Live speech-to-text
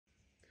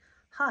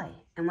Hi,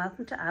 and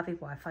welcome to RV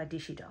Wi-Fi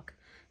DishyDock,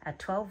 our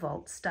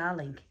 12-volt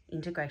Starlink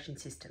integration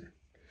system.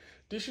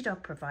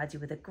 DishyDock provides you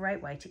with a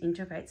great way to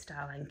integrate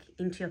Starlink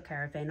into your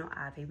caravan or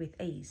RV with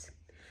ease.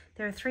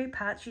 There are three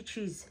parts you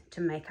choose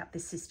to make up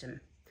this system.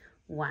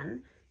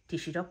 1.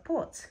 DishyDock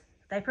ports.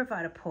 They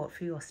provide a port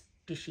for your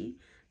Dishy,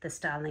 the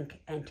Starlink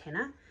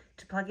antenna,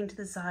 to plug into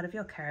the side of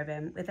your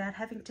caravan without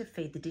having to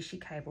feed the Dishy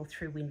cable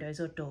through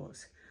windows or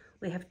doors.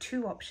 We have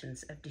two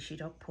options of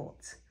DishyDock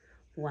ports.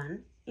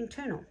 1.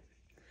 Internal.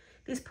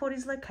 This port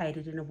is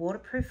located in a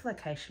waterproof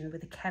location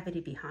with a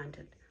cavity behind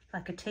it,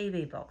 like a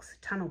TV box,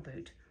 tunnel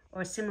boot,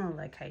 or a similar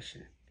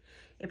location.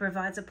 It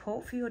provides a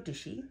port for your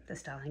Dishy, the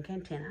Starlink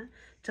antenna,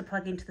 to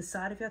plug into the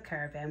side of your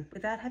caravan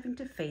without having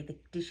to feed the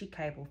Dishy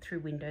cable through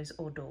windows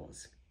or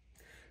doors.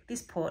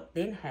 This port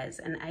then has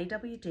an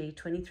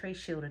AWD23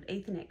 shielded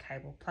Ethernet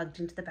cable plugged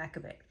into the back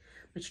of it,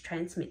 which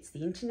transmits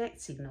the internet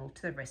signal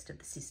to the rest of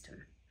the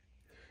system.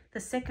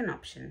 The second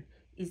option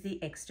is the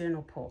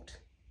external port.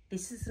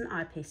 This is an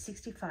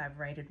IP65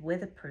 rated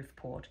weatherproof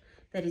port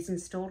that is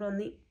installed on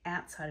the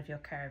outside of your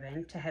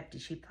caravan to have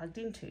Dishy plugged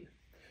into.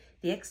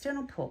 The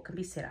external port can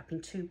be set up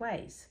in two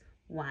ways.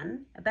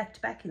 1. A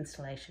back-to-back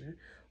installation,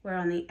 where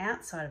on the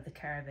outside of the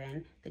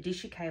caravan the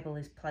Dishy cable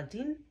is plugged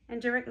in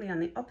and directly on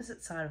the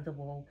opposite side of the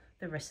wall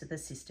the rest of the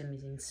system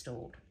is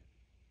installed.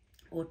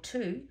 Or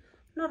 2.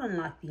 Not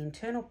unlike the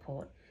internal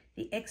port,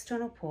 the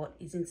external port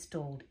is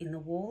installed in the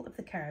wall of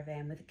the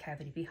caravan with a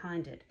cavity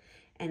behind it,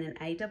 and an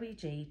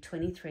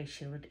AWD23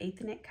 shielded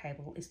Ethernet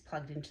cable is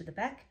plugged into the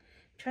back,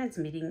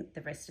 transmitting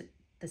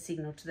the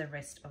signal to the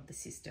rest of the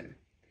system.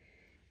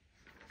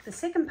 The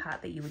second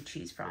part that you would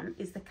choose from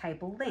is the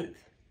cable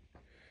length.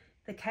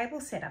 The cable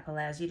setup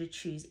allows you to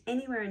choose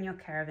anywhere in your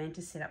caravan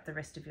to set up the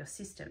rest of your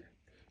system.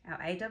 Our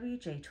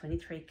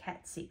AWG23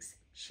 Cat6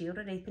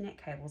 shielded Ethernet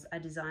cables are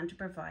designed to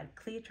provide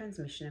clear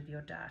transmission of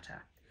your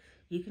data.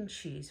 You can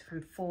choose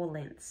from 4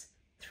 lengths,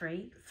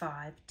 3,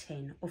 5,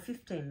 10 or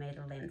 15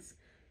 metre lengths,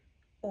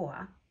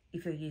 or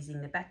if you're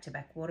using the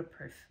back-to-back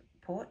waterproof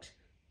port,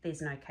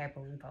 there's no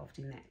cable involved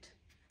in that.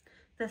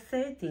 The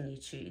third thing you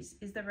choose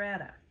is the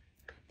router.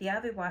 The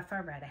RV Wi-Fi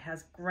router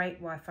has great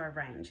Wi-Fi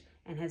range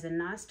and has a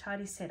nice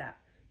tidy setup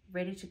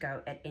ready to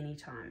go at any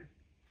time.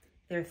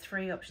 There are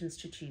 3 options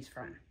to choose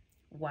from.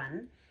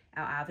 1.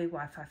 Our RV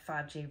Wi-Fi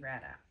 5G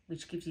router,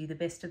 which gives you the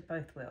best of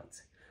both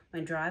worlds.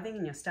 When driving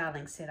and your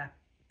Starlink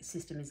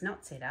system is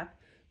not set up,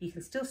 you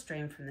can still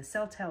stream from the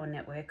cell tower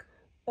network,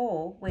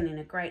 or when in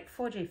a great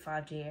 4G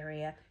 5G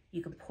area,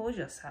 you can pause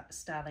your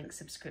Starlink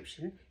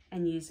subscription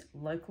and use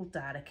local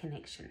data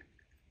connection.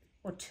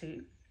 Or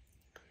 2.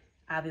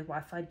 RV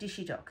Wi-Fi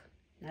DishyDock.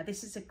 Now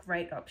this is a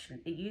great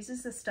option. It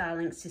uses the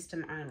Starlink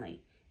system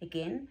only.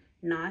 Again,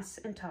 nice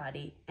and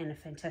tidy and a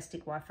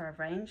fantastic Wi-Fi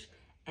range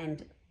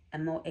and a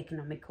more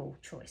economical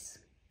choice.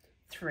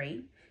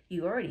 3.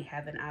 You already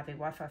have an RV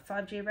Wi-Fi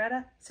 5G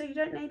router, so you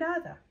don't need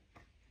either.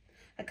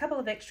 A couple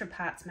of extra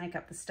parts make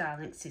up the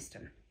Starlink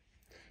system.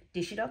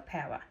 DishyDock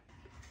Power.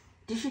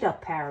 DishyDock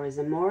Power is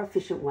a more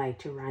efficient way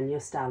to run your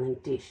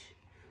Starlink dish.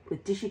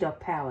 With DishyDock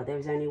Power, there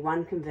is only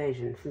one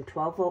conversion from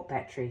 12-volt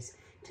batteries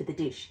to the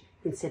dish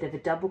instead of a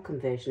double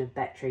conversion of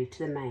battery to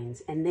the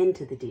mains and then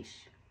to the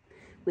dish.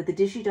 With the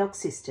DishyDock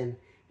system,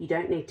 you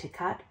don't need to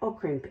cut or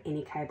crimp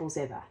any cables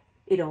ever.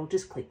 It all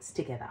just clicks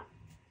together.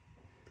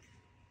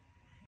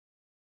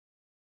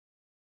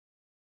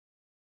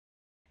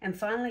 And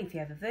finally, if you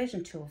have a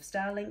version 2 of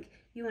Starlink,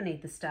 you will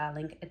need the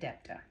Starlink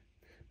adapter.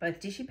 Both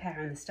Dishy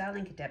Power and the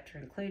Starlink adapter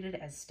are included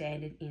as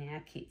standard in our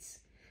kits.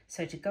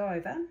 So to go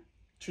over,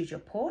 choose your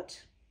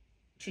port,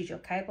 choose your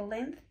cable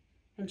length,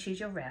 and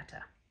choose your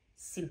router.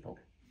 Simple.